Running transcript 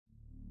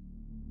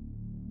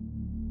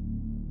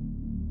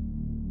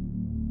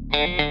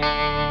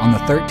On the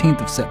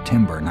 13th of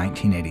September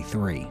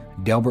 1983,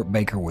 Delbert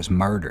Baker was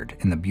murdered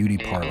in the beauty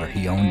parlor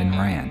he owned and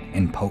ran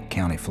in Polk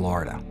County,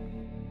 Florida.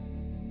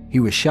 He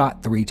was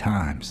shot 3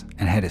 times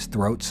and had his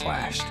throat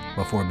slashed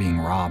before being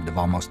robbed of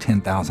almost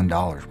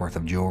 $10,000 worth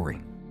of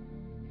jewelry.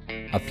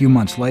 A few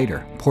months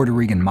later, Puerto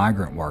Rican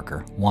migrant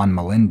worker Juan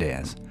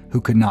Melendez,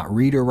 who could not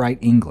read or write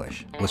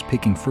English, was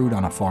picking fruit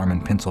on a farm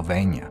in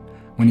Pennsylvania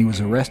when he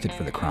was arrested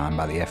for the crime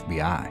by the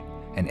FBI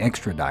and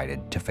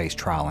extradited to face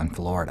trial in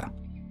Florida.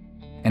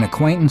 An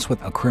acquaintance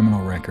with a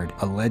criminal record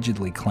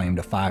allegedly claimed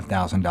a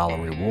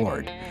 $5,000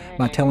 reward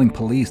by telling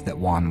police that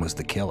Juan was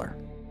the killer.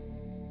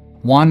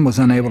 Juan was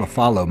unable to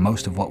follow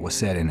most of what was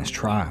said in his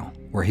trial,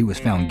 where he was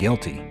found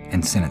guilty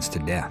and sentenced to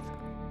death.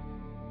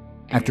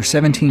 After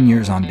 17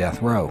 years on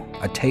death row,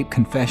 a taped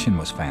confession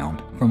was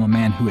found from a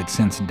man who had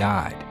since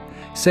died,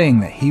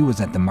 saying that he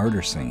was at the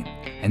murder scene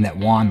and that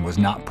Juan was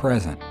not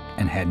present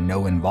and had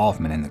no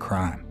involvement in the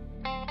crime.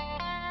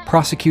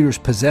 Prosecutors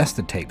possessed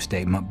the taped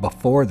statement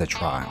before the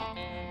trial,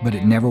 but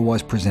it never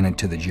was presented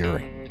to the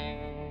jury.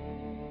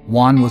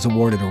 Juan was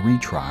awarded a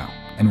retrial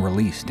and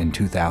released in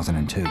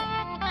 2002.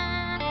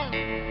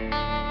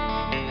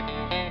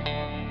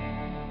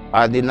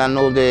 I did not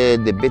know the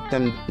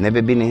victim,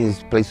 never been in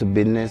his place of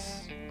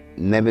business,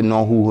 never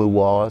know who he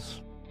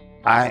was.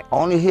 I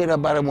only heard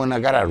about it when I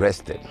got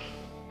arrested.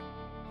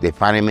 They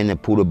found him in a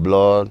pool of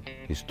blood,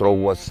 his throat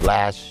was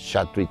slashed,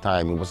 shot 3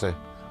 times. It was a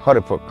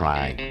horrible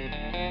crime.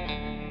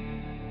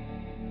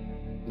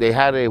 They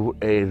had a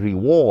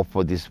reward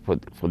for this, a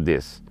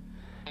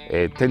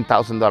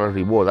 $10,000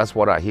 reward. That's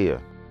what I hear.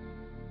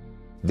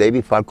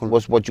 David Falcon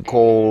was what they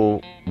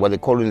call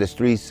in the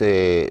streets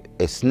a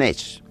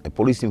snitch, a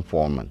police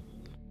informant.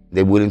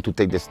 They're willing to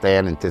take the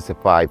stand and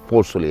testify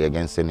forcefully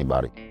against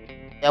anybody.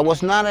 I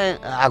was not an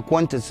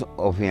acquaintance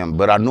of him,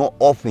 but I know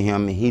of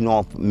him, he know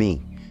of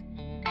me.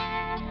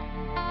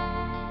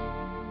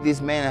 This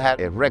man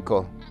had a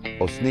record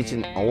of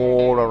snitching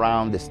all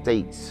around the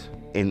states.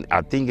 And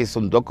I think it's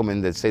some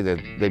document that say that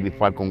David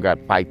Falcon got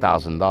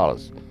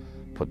 $5,000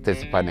 for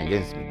testifying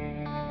against me.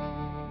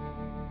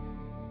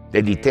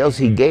 The details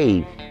he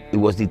gave, it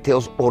was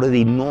details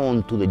already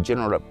known to the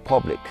general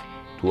public,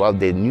 throughout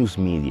the news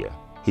media.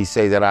 He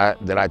said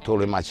that I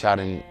told him I shot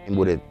him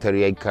with a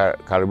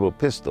 .38 caliber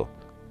pistol.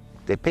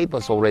 The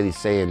paper's already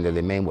saying that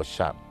the man was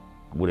shot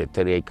with a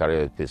 .38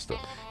 caliber pistol.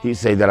 He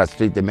said that I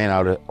stripped the man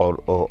out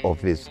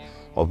of his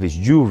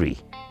jewelry.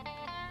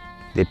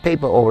 The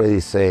paper already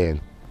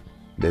saying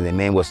that the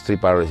man was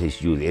stripped out of his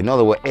jewelry. In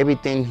other words,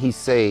 everything he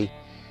said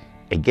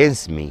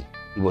against me,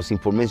 it was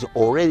information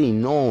already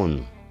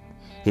known.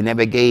 He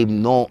never gave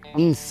no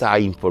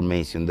inside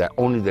information that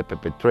only the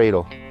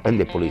perpetrator and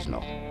the police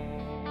know.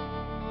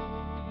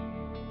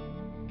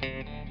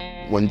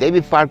 When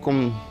David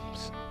Falcon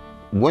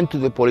went to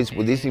the police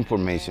with this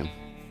information,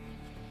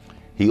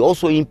 he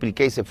also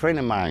implicates a friend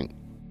of mine.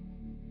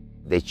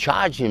 They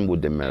charged him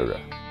with the murder.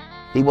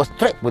 He was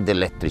threatened with the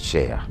electric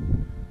chair.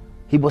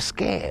 He was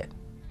scared.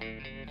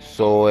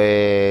 So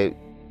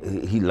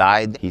he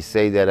lied. He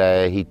said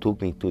that he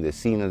took me to the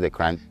scene of the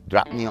crime,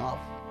 dropped me off,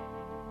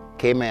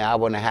 came an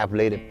hour and a half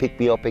later, picked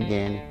me up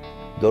again.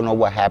 Don't know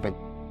what happened.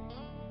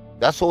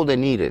 That's all they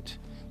needed.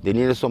 They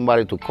needed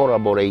somebody to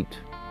corroborate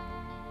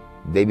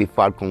David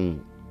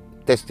Falcon's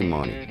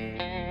testimony.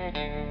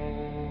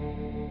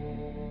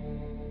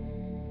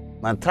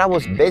 My trial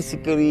was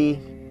basically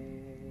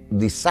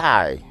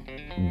decided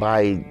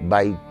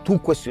by 2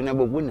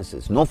 questionable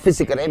witnesses, no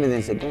physical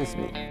evidence against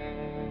me.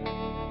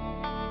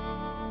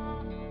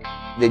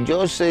 The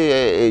judge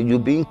said,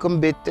 you've been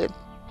convicted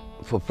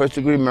for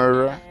first-degree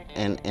murder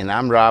and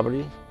armed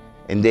robbery.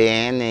 And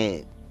then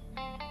they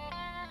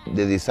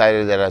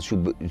decided that I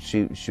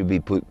should be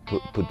put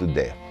to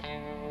death.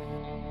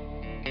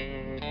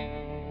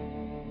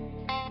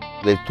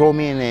 They threw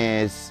me in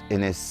a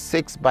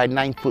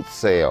 6-by-9-foot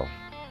cell.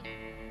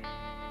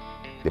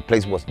 The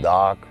place was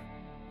dark,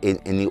 and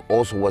it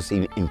also was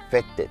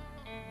infected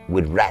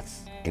with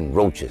rats and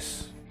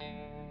roaches.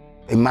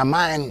 In my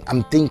mind,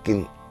 I'm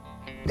thinking,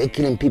 they're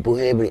killing people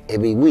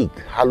every week.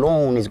 How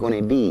long is it going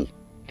to be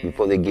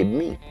before they get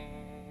me?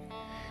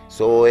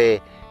 So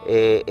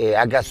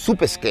I got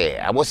super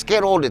scared. I was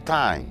scared all the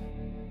time.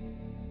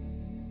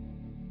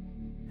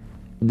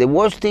 The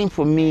worst thing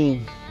for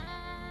me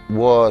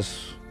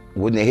was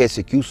when they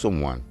execute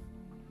someone.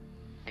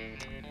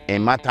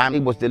 In my time,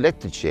 it was the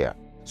electric chair.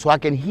 So I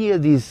can hear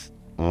this,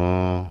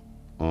 the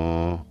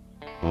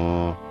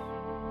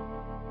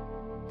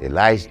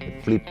lights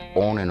flip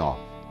on and off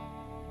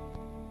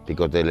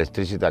because the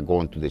electricity are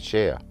going to the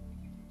chair.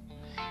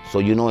 So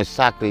you know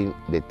exactly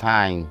the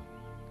time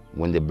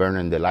when they're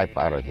burning the life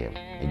out of him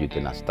and you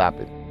cannot stop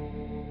it.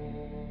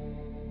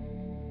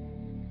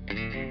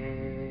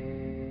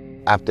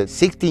 After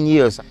 16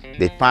 years,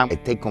 they found a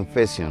tape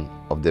confession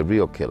of the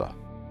real killer.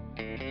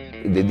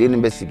 They did an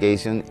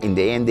investigation. In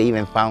the end, they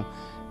even found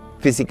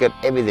physical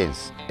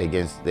evidence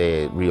against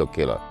the real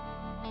killer.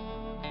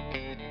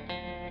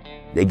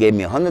 They gave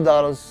me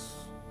 $100,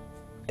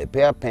 a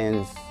pair of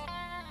pens,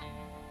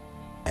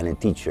 and a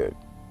t-shirt.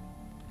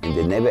 and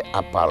they never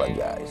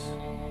apologize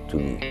to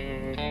me.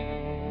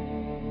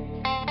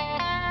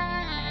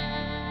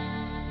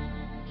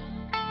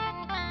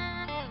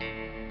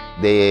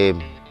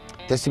 The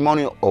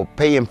testimony of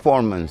pay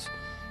informants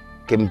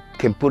can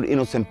put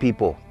innocent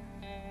people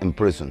in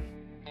prison.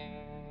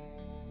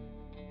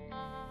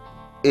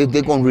 If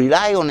they're going to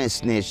rely on a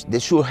snitch, they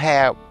should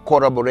have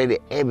corroborated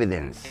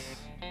evidence.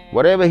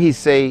 Whatever he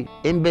say,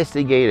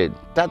 investigate it.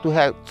 Try to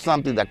have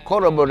something that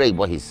corroborates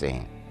what he's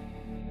saying.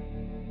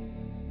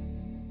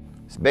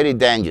 It's very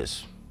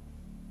dangerous,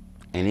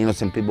 and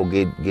innocent people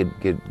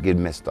get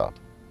messed up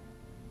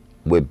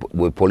with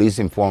police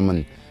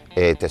informant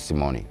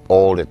testimony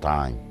all the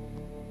time.